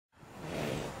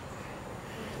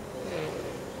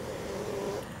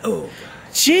Oh,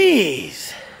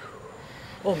 jeez.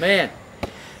 oh man.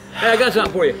 Hey, I got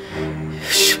something for you.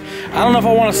 I don't know if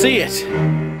I want to see it.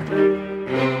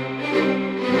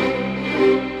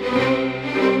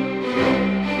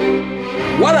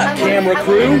 What up, camera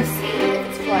crew? I want to go see if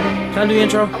it's flooded. Can I do the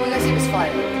intro? I want to go see if it's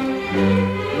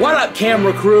flooded. What up,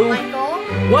 camera crew?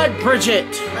 Michael, What, Bridget?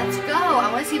 let's go.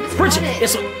 I want to see if it's Bridget,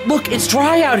 flooded. look, it's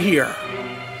dry out here.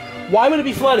 Why would it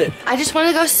be flooded? I just want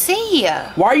to go see.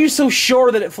 Why are you so sure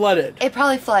that it flooded? It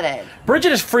probably flooded.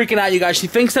 Bridget is freaking out, you guys. She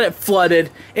thinks that it flooded.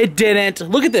 It didn't.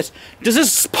 Look at this. Does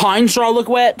this pine straw look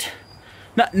wet?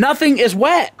 No, nothing is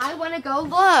wet. I want to go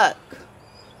look.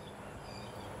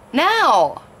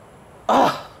 Now.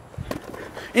 Ugh.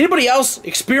 Anybody else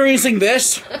experiencing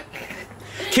this?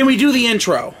 Can we do the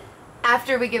intro?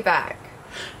 After we get back.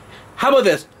 How about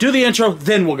this? Do the intro,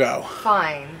 then we'll go.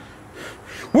 Fine.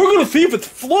 We're gonna see if it's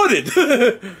flooded.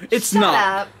 It's Shut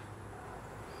not. up.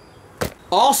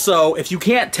 Also, if you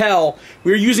can't tell,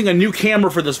 we're using a new camera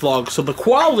for this vlog, so the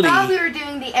quality. I thought we were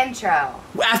doing the intro.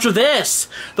 After this,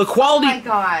 the quality. Oh my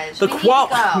gosh. The we need to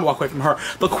go. walk away from her.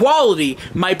 The quality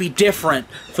might be different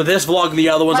for this vlog than the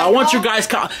other ones. Michael? I want your guys.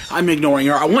 I'm ignoring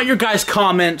her. I want your guys'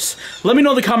 comments. Let me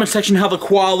know in the comment section how the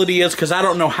quality is, because I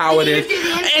don't know how it is. Do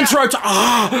the intro.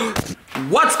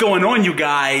 What's going on, you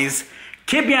guys?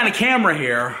 KidBehindACamera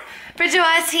here. Bridget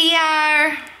was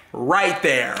here. Right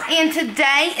there. And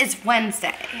today is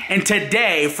Wednesday. And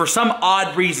today, for some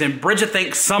odd reason, Bridget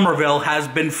thinks Summerville has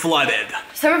been flooded.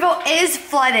 Summerville is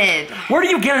flooded. Where do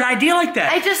you get an idea like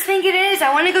that? I just think it is.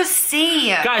 I want to go see.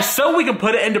 Guys, so we can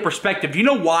put it into perspective, you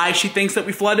know why she thinks that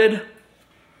we flooded?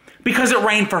 Because it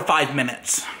rained for 5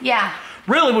 minutes. Yeah.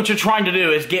 Really, what you're trying to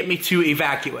do is get me to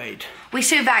evacuate. We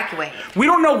should evacuate. We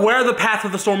don't know where the path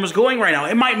of the storm is going right now.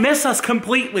 It might miss us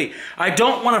completely. I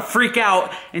don't want to freak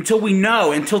out until we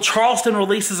know, until Charleston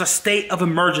releases a state of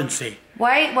emergency.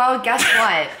 Wait, well, guess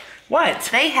what? What?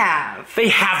 They have. They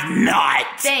have not.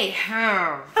 They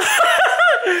have.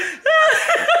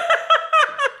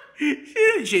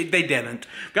 They didn't.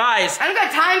 Guys. I don't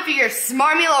got time for your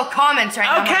smarmy little comments right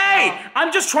now. Okay,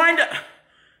 I'm just trying to...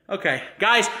 Okay,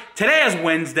 guys, today is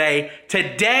Wednesday.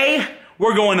 Today,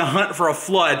 we're going to hunt for a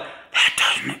flood. That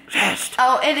doesn't exist.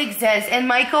 Oh, it exists. And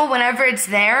Michael, whenever it's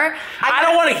there... I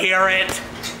don't want to hear it.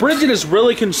 Bridget is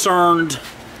really concerned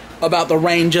about the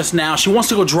rain just now. She wants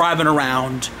to go driving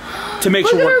around to make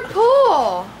sure... Look at her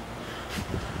pool.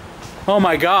 Oh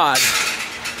my God.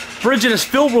 Bridget is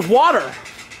filled with water.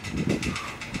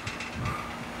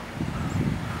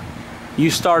 You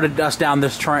started us down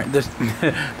this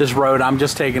this road. I'm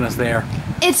just taking us there.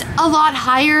 It's a lot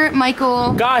higher,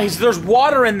 Michael. Guys, there's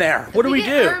water in there. What do we do?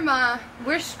 Irma,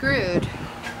 we're screwed.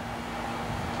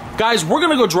 Guys, we're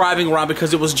gonna go driving around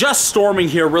because it was just storming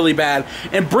here really bad.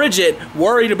 And Bridget,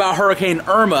 worried about Hurricane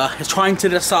Irma, is trying to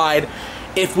decide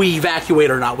if we evacuate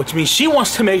or not, which means she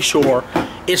wants to make sure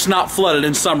it's not flooded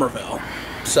in Summerville.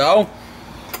 So?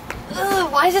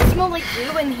 Ugh, why does it smell like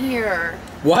you in here?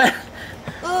 What?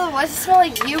 Ugh, why does it smell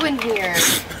like you in here?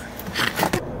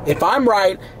 If I'm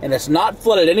right and it's not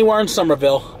flooded anywhere in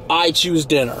Summerville, I choose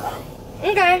dinner.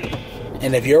 Okay.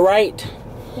 And if you're right,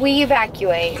 we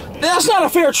evacuate. That's not a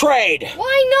fair trade.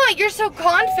 Why not? You're so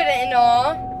confident and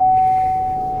all.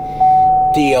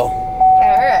 Deal.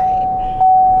 Alright.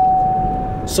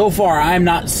 So far, I'm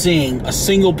not seeing a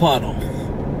single puddle.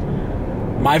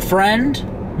 My friend,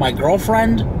 my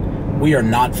girlfriend, we are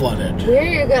not flooded. There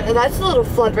you go. That's a little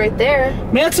flood right there.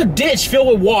 Man, that's a ditch filled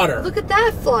with water. Look at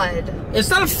that flood. It's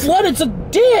not a flood, it's a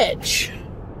ditch.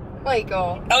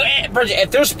 Michael. Okay, Bridget,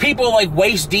 if there's people like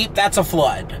waist deep, that's a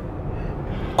flood.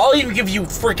 I'll even give you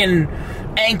freaking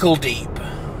ankle deep.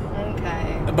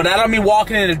 Okay. But I don't mean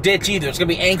walking in a ditch either. It's gonna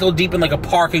be ankle deep in like a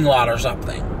parking lot or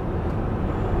something.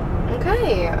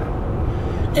 Okay.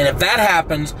 And if that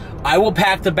happens, I will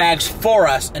pack the bags for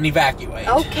us and evacuate.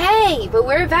 Okay, but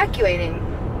we're evacuating.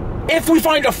 If we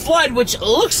find a flood, which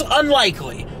looks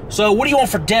unlikely. So what do you want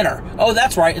for dinner? Oh,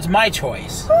 that's right, it's my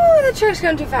choice. Oh, the truck's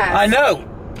going too fast. I know.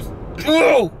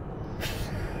 Ooh.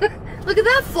 Look at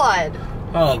that flood.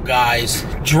 Oh, guys.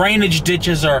 Drainage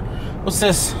ditches are... What's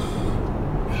this?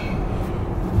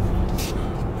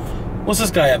 What's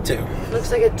this guy up to?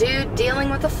 Looks like a dude dealing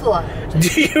with a flood.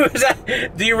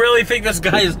 Do you really think this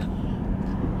guy is...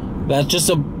 That's just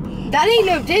a... That ain't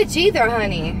no ditch either,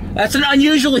 honey. That's an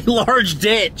unusually large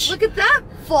ditch. Look at that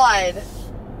flood.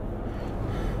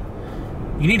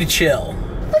 You need to chill.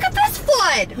 Look at this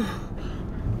flood.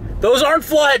 Those aren't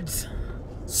floods.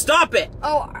 Stop it.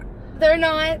 Oh, they're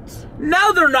not?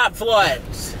 No, they're not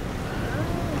floods.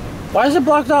 Why is it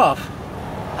blocked off?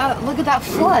 Look at that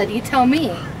flood. You tell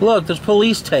me. Look, there's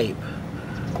police tape.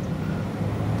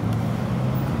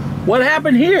 What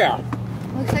happened here?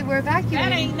 Looks like we're evacuating.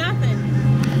 That ain't nothing.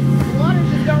 The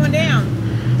water's just going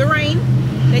down. The rain.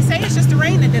 They say it's just the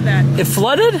rain that did that. It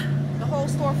flooded? The whole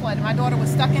store flooded. My daughter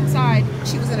was stuck inside.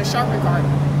 She was in a shopping cart.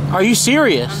 Are you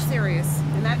serious? I'm serious.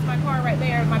 And that's my car right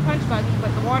there, my punch buggy,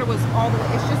 but the water was all the way,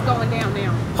 it's just going down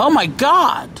now. Oh my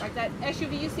God. Like that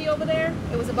SUV you see over there,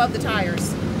 it was above the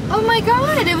tires. Oh my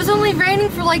God, it was only raining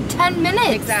for like 10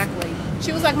 minutes. Exactly.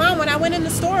 She was like, Mom, when I went in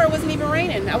the store, it wasn't even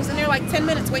raining. I was in there like 10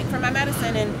 minutes waiting for my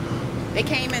medicine, and they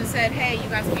came and said, hey, you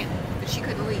guys can't, but she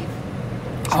couldn't leave.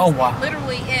 She Oh, was wow.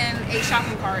 literally in a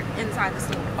shopping cart inside the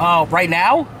store. Oh, right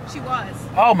now? She was.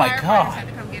 Oh my Firefighters God. had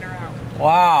to come get her out.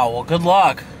 Wow, well, good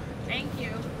luck. Thank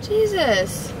you.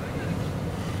 Jesus.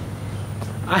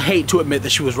 I hate to admit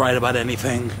that she was right about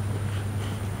anything.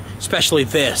 Especially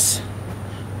this.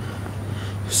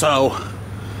 So,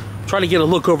 I'm trying to get a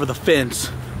look over the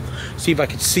fence. See if I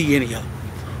can see any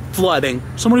flooding.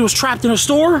 Somebody was trapped in a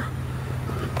store?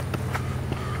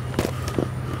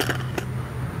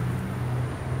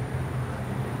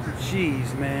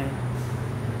 Jeez, man.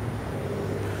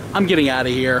 I'm getting out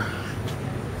of here.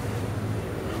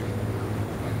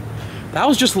 That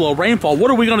was just a little rainfall.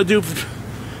 What are we going to do if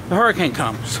the hurricane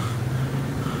comes?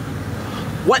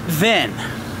 What then?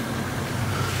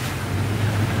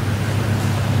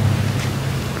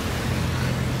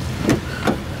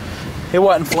 It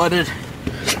wasn't flooded.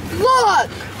 Look!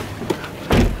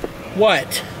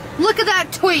 What? Look at that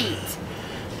tweet.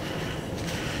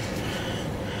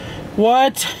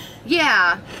 What?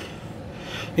 Yeah.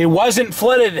 It wasn't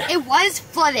flooded. It was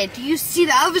flooded. Do you see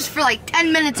that? That was for like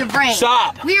 10 minutes of rain.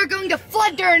 Stop. We are going to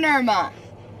flood during Irma.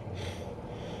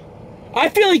 I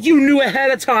feel like you knew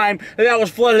ahead of time that that was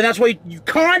flooded, and that's why you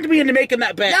conned me into making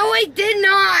that bet. No, I did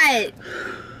not.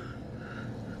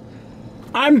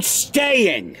 I'm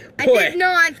staying I put. did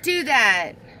not do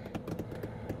that.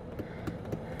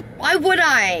 Why would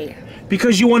I?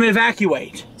 Because you want to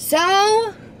evacuate.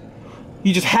 So?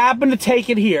 You just happened to take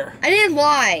it here. I didn't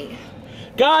lie.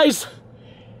 Guys,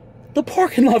 the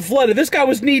parking lot flooded. This guy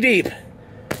was knee deep.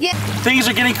 Yeah. Things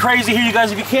are getting crazy here, you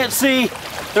guys. If you can't see,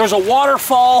 there's a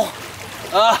waterfall.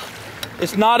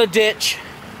 It's not a ditch,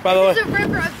 by the way. This is a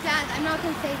river of death. I'm not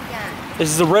going to say it again. This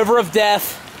is a river of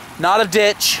death, not a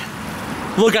ditch.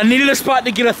 Look, I needed a spot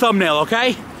to get a thumbnail,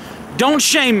 okay? Don't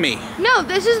shame me. No,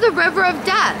 this is the river of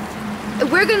death.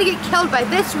 We're going to get killed by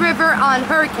this river on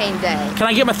Hurricane Day. Can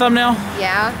I get my thumbnail?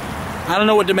 Yeah. I don't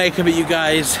know what to make of it, you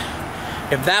guys.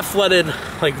 If that flooded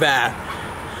like that,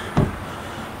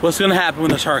 what's gonna happen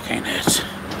when this hurricane hits?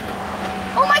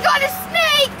 Oh my God, a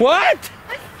snake! What?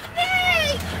 A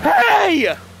snake!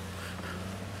 Hey!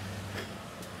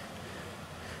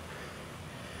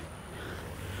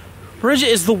 Bridget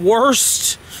is the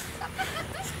worst.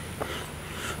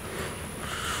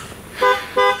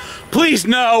 Please,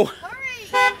 no. Hurry!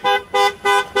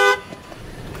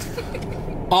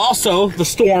 Also, the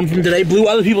storm from today blew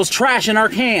other people's trash in our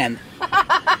can.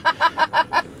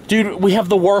 Dude, we have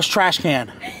the worst trash can.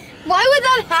 Why would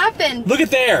that happen? Look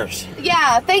at theirs.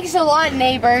 Yeah, thanks a lot,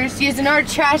 neighbors, using our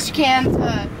trash can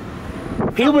to...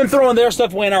 People been throwing their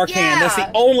stuff away in our can. That's the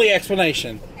Yeah. only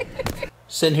explanation.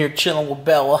 Sitting here chilling with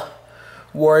Bella,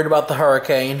 worried about the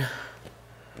hurricane.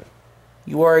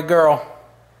 You worried, girl?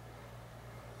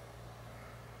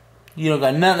 You don't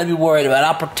got nothing to be worried about.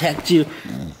 I'll protect you.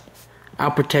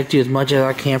 I'll protect you as much as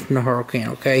I can from the hurricane,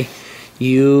 okay?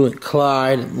 You and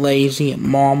Clyde and Lazy and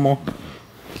Mama.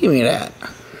 Give me that.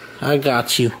 I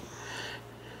got you.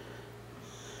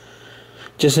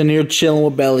 Just in here chilling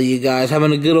with Bella, you guys.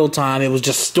 Having a good old time. It was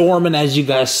just storming, as you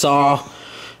guys saw.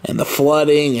 And the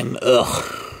flooding and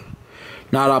ugh.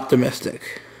 Not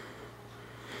optimistic.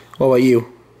 What about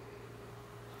you?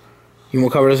 You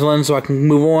want to cover this lens so I can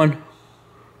move on?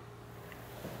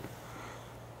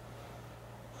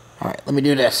 Alright, let me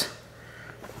do this.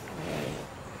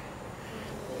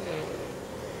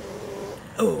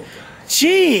 Oh,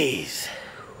 Jeez.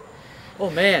 oh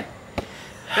man.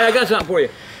 Hey, I got something for you.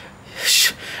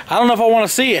 I don't know if I want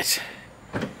to see it.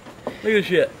 Look at this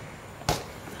shit.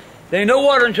 There ain't no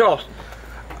water in Charleston.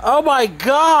 Oh my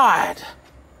God.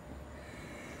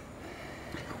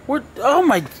 Oh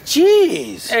my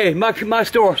jeez. Hey, my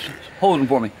store's holding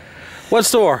for me. What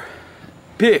store?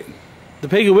 Pig. The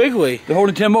Piggy Wiggly. They're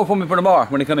holding 10 more for me for tomorrow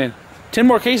when they come in. 10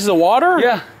 more cases of water?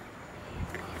 Yeah.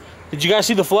 Did you guys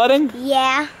see the flooding?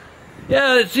 Yeah.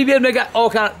 Yeah, the CBS, they got all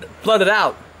kind of flooded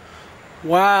out.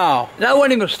 Wow. That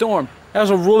wasn't even a storm. That was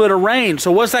a little bit of rain.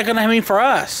 So what's that going to mean for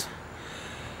us?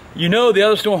 You know the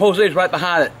other storm, Jose's right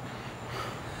behind it.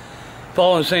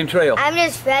 Following the same trail. I'm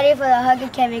just ready for the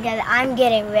hurricane because I'm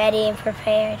getting ready and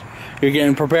prepared. You're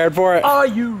getting prepared for it? Are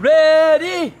you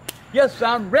ready? Yes,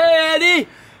 I'm ready.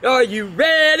 Are you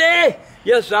ready?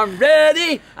 Yes, I'm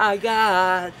ready. I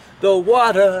got the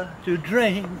water to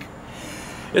drink.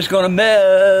 It's gonna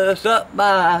mess up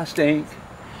my stink.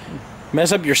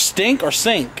 Mess up your stink or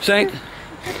sink? Sink.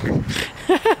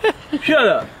 Shut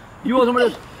up. You want some of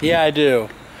this? Yeah, I do.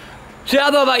 See, I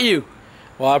thought about you.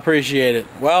 Well, I appreciate it.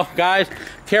 Well, guys,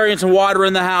 carrying some water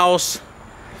in the house.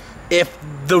 If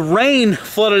the rain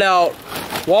flooded out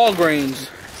Walgreens.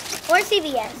 Or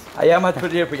CVS. Yeah, I'm gonna have to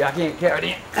put it here for you. I can't carry it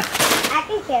in. I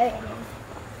can carry it in.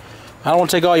 I don't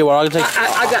want to take all your water. I can take.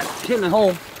 I got 10 at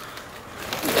home.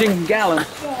 10 gallons.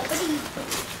 Yeah, but he-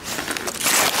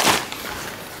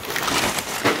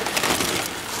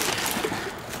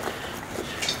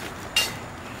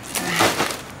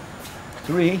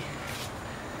 3.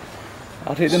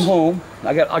 I'll take them home.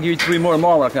 I'll give you 3 more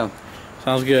tomorrow when I come.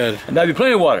 Sounds good. And that'll be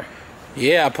plenty of water.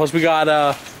 Yeah. Plus we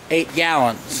got 8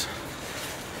 gallons.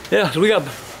 Yeah, so we got.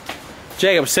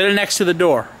 Jacob, sit it next to the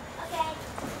door.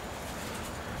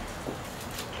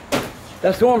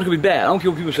 That storm's gonna be bad. I don't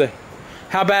care what people say.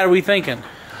 How bad are we thinking?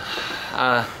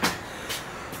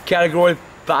 Category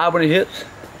 5 when it hits.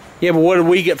 Yeah, but what did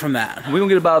we get from that? We're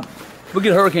gonna get we'll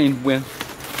get a hurricane wind.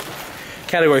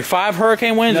 Category 5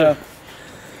 hurricane winds? No.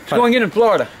 It's going in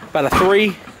Florida. About a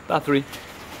 3? About 3.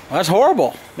 Well, that's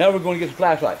horrible. Now we're going to get some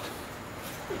flashlights.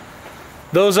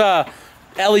 Those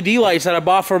LED lights that I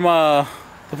bought from the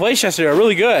place yesterday are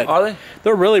really good. Are they?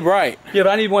 They're really bright. Yeah,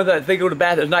 but I need one that they go to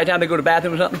bathroom. It's nighttime, they go to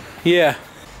bathroom or something. Yeah.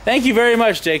 Thank you very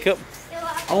much, Jacob.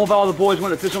 I want all the boys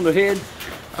want to fish on their head.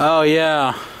 Oh,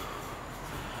 yeah.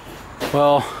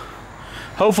 Well,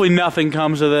 hopefully nothing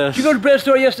comes of this. Did you go to the bread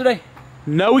store yesterday?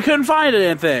 No, we couldn't find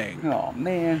anything. Oh,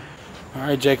 man. All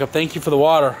right, Jacob, thank you for the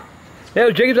water. Yeah, it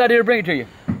was Jacob's idea to bring it to you.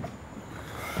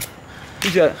 He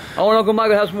said, I want Uncle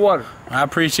Michael to have some water. I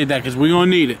appreciate that because we're going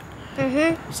to need it.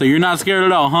 So you're not scared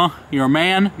at all, huh? You're a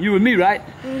man? You and me, right?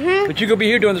 But you're going to be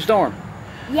here during the storm.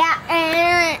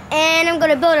 Yeah, and I'm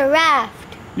gonna build a raft.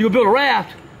 You gonna build a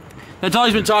raft? That's all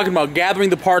he's been talking about, gathering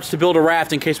the parts to build a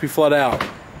raft in case we flood out.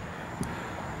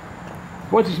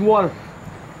 What's some water?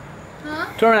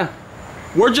 Huh? Turn around.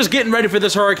 We're just getting ready for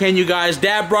this hurricane, you guys.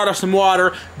 Dad brought us some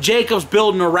water. Jacob's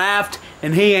building a raft,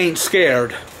 and he ain't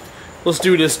scared. Let's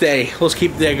do this day. Let's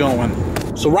keep the day going.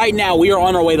 So right now, we are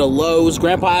on our way to Lowe's.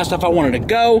 Grandpa asked if I wanted to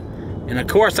go, and of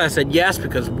course I said yes,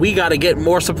 because we got to get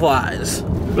more supplies.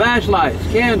 Flashlights,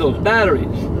 candles, batteries.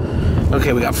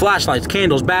 Okay, we got flashlights,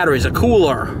 candles, batteries, a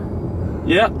cooler.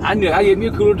 Yep, I get me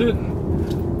a cooler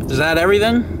too. Is that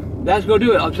everything? That's gonna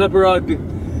do it. Except for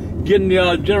getting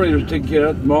the generators taken care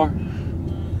of tomorrow.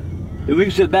 And we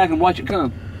can sit back and watch it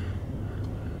come.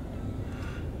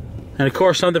 And of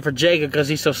course something for Jacob because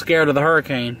he's so scared of the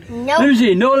hurricane. Nope. Let me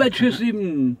see, no electricity.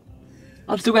 I'm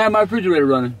still gonna have my refrigerator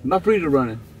running, my freezer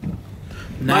running,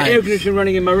 my air conditioner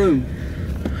running in my room.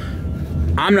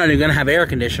 I'm not even gonna have air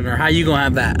conditioner. How you gonna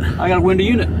have that? I got a window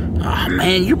unit. Oh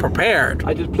man, you prepared.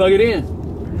 I just plug it in.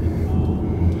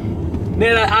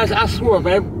 Man, I swear,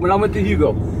 man, when I went to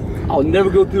Hugo, I'll never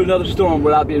go through another storm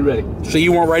without being ready. So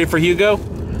you weren't ready for Hugo?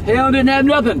 Hell, didn't have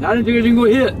nothing. I didn't think anything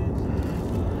would hit.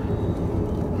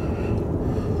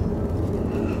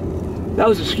 That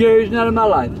was the scariest night of my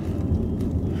life.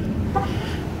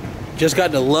 Just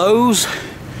got to Lowe's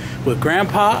with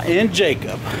Grandpa and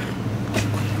Jacob.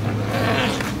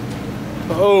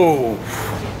 Oh.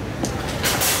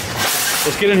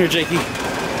 Let's get in here, Jakey.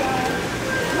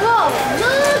 Whoa,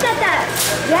 look at that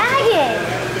dragon.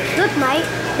 Look, Mike,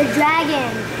 the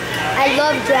dragon. I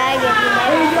love dragons, you know?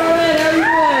 Hey, darling, how you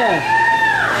doing?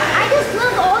 I just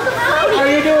love all the fighting. How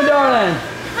you doing, darling?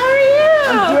 How are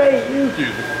you? I'm great. You?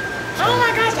 Oh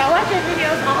my gosh, I watch your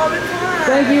videos all the time.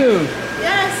 Thank you.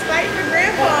 Yes, fight for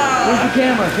Grandpa. Where's your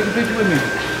camera? Take a picture with me.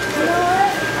 You know what?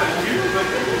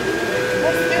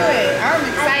 Let's do it. I'm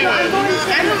excited.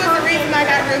 Emma was the reason I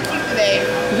got real cute today.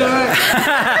 Is that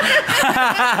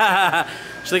right?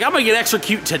 She's like, I'm gonna get extra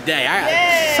cute today.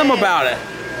 Yay. Something about it.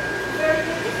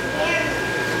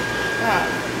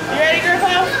 You ready,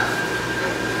 Grandpa?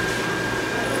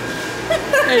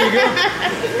 There you go.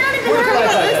 It's not even Where's the hurt.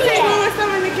 flashlight? Let's take one with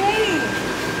some in the game.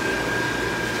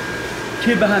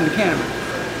 Kid behind the camera.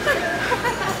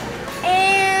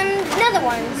 And another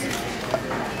ones.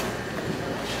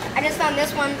 I just found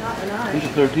this one. These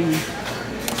are 13.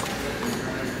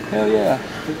 Hell yeah.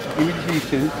 Give me these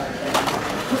two.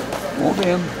 Want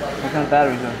them. What kind of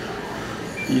batteries are?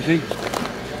 You see?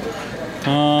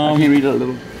 I can't read that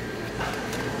little.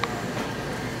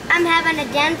 I'm having a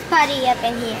dance party up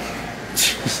in here.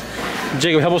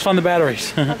 Jacob, help us find the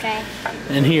batteries. Okay.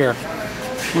 In here.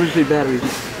 Where's the batteries?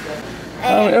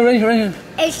 Oh, right here.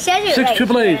 It says it 6 right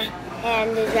AAA's. here.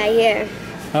 And it's right here.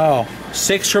 Oh,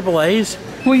 6 AAAs?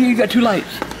 Well, you got 2 lights.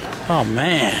 Oh,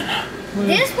 man.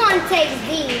 This one takes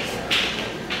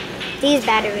these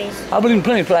batteries. I believe in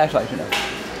plenty of flashlights, you know.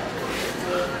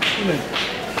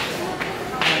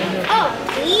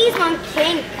 Oh, these ones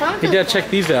can come. Hey, Dad, check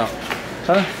these out.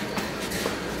 Huh?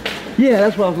 Yeah,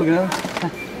 that's what I was looking at.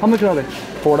 How much are they?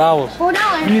 $4.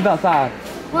 $4. You need about 5.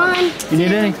 1, You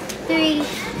need any? 3,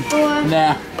 4,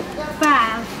 Nah.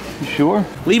 5. You sure?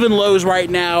 Leaving Lowe's right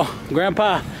now.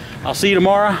 Grandpa, I'll see you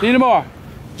tomorrow. See you tomorrow.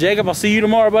 Jacob, I'll see you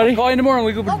tomorrow, buddy. Call you in the morning.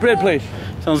 We go to the bread place.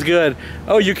 Sounds good.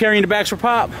 Oh, you're carrying the bags for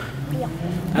Pop? Yeah. You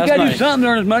That's gotta nice. do something to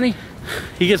earn his money.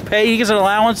 He gets paid, he gets an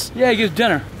allowance? Yeah, he gets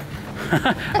dinner. All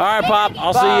right, Pop,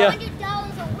 I'll see ya.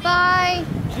 Bye.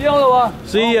 See you in a little while.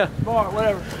 See ya. Bar,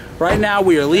 whatever. Right now,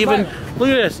 we are leaving. Mike. Look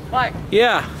at this. Mike,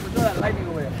 Yeah, what's that lightning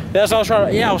over there? that's all I was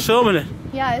trying to, yeah, I was filming it.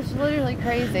 Yeah, it's literally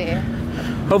crazy.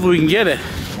 Hopefully we can get it.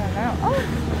 I know.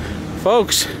 Oh.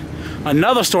 Folks,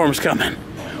 another storm's coming.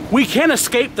 We can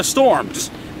escape the storms.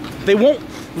 They won't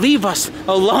leave us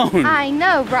alone. I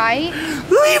know, right?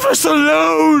 Leave us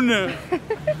alone!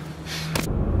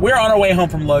 We're on our way home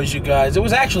from Lowe's, you guys. It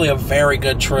was actually a very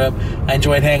good trip. I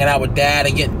enjoyed hanging out with Dad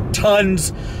and getting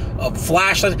tons of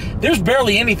flashlights. There's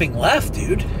barely anything left,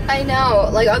 dude. I know.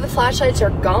 Like, all the flashlights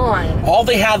are gone. All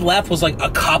they had left was like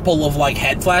a couple of like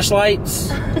head flashlights.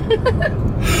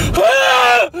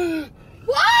 Ah!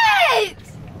 What?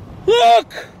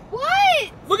 Look!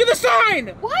 What? Look at the sign!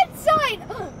 What sign?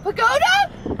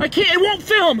 Pagoda? I can't, it won't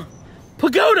film.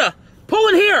 Pagoda! Pull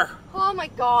in here! Oh my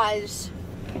gosh.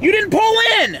 You didn't pull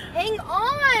in! Hang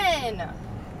on.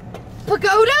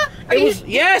 Pagoda?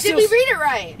 Yes, Did we read it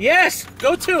right? Yes,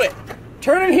 go to it.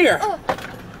 Turn in here. Oh.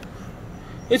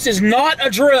 This is not a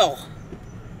drill.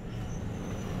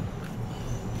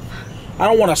 I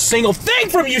don't want a single thing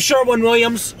from you, Sherwin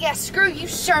Williams. Yeah, screw you,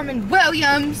 Sherman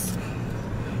Williams.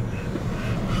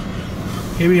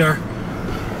 Here we are.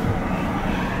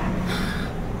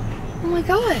 Oh my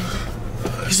god.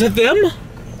 Is it them?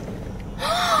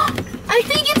 I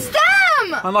think it's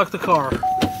them! Unlock the car.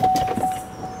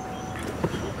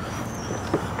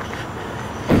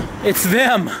 It's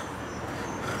them.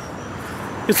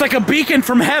 It's like a beacon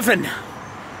from heaven.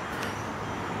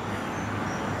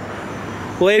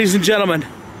 Ladies and gentlemen,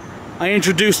 I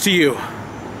introduce to you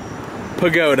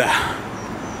Pagoda.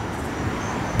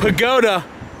 Pagoda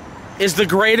is the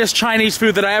greatest Chinese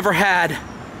food that I ever had,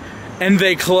 and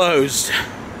they closed.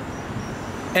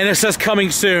 And it says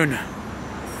coming soon.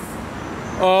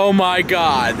 Oh my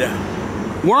God.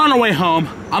 We're on our way home.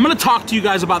 I'm gonna talk to you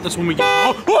guys about this when we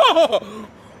get home. Whoa!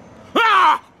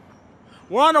 Ah!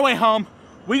 We're on our way home.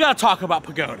 We gotta talk about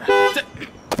Pagoda.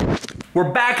 We're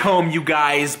back home, you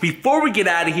guys. Before we get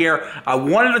out of here, I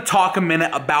wanted to talk a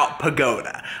minute about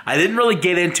Pagoda. I didn't really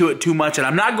get into it too much, and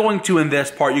I'm not going to in this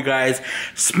part, you guys.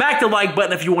 Smack the like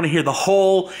button if you want to hear the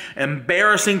whole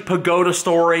embarrassing Pagoda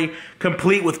story,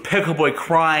 complete with Pickle Boy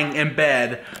crying in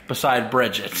bed beside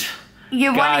Bridget.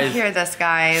 You want to Guys, hear this,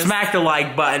 guys. Smack the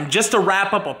like button. Just to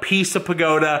wrap up a piece of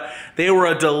Pagoda, they were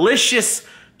a delicious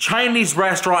Chinese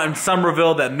restaurant in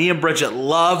Summerville that me and Bridget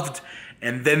loved,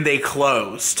 and then they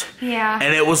closed. Yeah.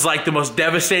 And it was like the most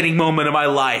devastating moment of my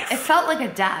life. It felt like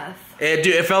a death.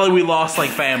 It felt like we lost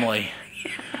like family.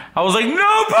 I was like,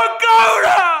 no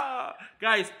Pagoda!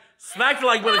 Guys, smack the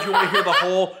like button if you want to hear the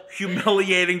whole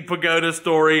humiliating Pagoda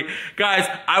story. Guys,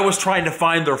 I was trying to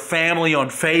find their family on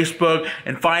Facebook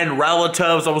and find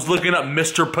relatives. I was looking up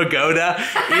Mr. Pagoda,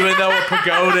 even though a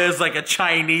pagoda is like a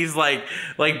Chinese, like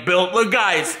built. Look,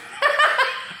 guys,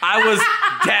 I was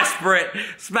desperate.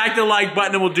 Smack the like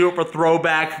button and we'll do it for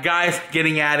throwback. Guys,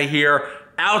 getting out of here.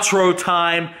 Outro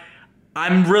time.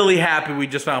 I'm really happy we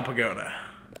just found Pagoda.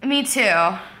 Me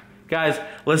too. Guys,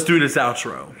 let's do this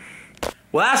outro.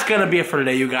 Well, that's gonna be it for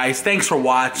today, you guys. Thanks for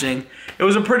watching. It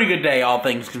was a pretty good day, all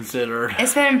things considered.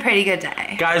 It's been a pretty good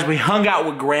day. Guys, we hung out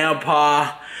with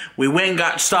Grandpa. We went and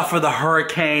got stuff for the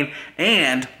hurricane.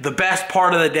 And the best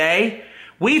part of the day,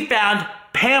 we found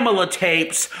Pamela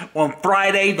tapes on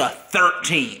Friday the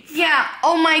 13th. Yeah,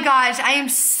 oh my gosh, I am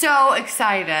so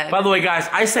excited. By the way, guys,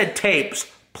 I said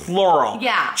tapes, plural.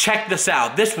 Yeah. Check this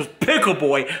out. This was Pickle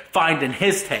Boy finding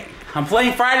his tape. I'm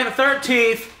playing Friday the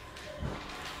 13th,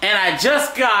 and I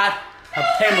just got a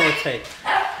Pamela tape.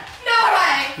 No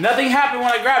way. Nothing happened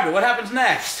when I grabbed it. What happens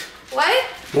next? What?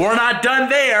 We're not done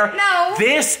there. No.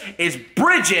 This is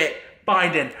Bridget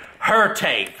finding her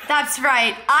tape. That's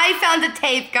right. I found a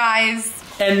tape, guys.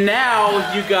 And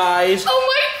now, you guys,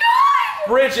 Oh my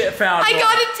god! Bridget found I one.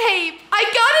 got a tape. I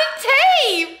got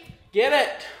a tape. Get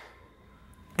it?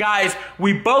 Guys,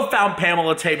 we both found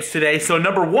Pamela tapes today. So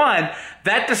number one,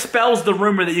 that dispels the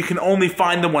rumor that you can only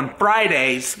find them on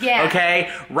Fridays. Yeah.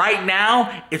 Okay? Right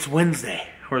now, it's Wednesday.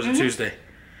 Or is it Tuesday?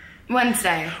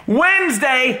 Wednesday.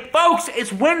 Wednesday! Folks,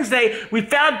 it's Wednesday. We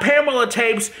found Pamela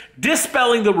tapes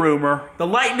dispelling the rumor. The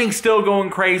lightning's still going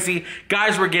crazy.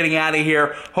 Guys, we're getting out of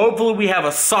here. Hopefully we have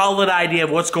a solid idea of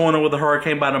what's going on with the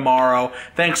hurricane by tomorrow.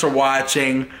 Thanks for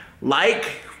watching.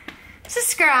 Like.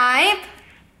 Subscribe.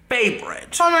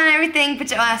 Favorite. Follow on everything but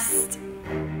just.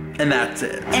 And that's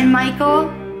it. And Michael,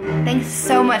 thanks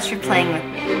so much for playing with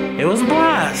me. It was a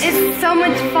blast. It's so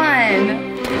much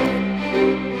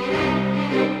fun.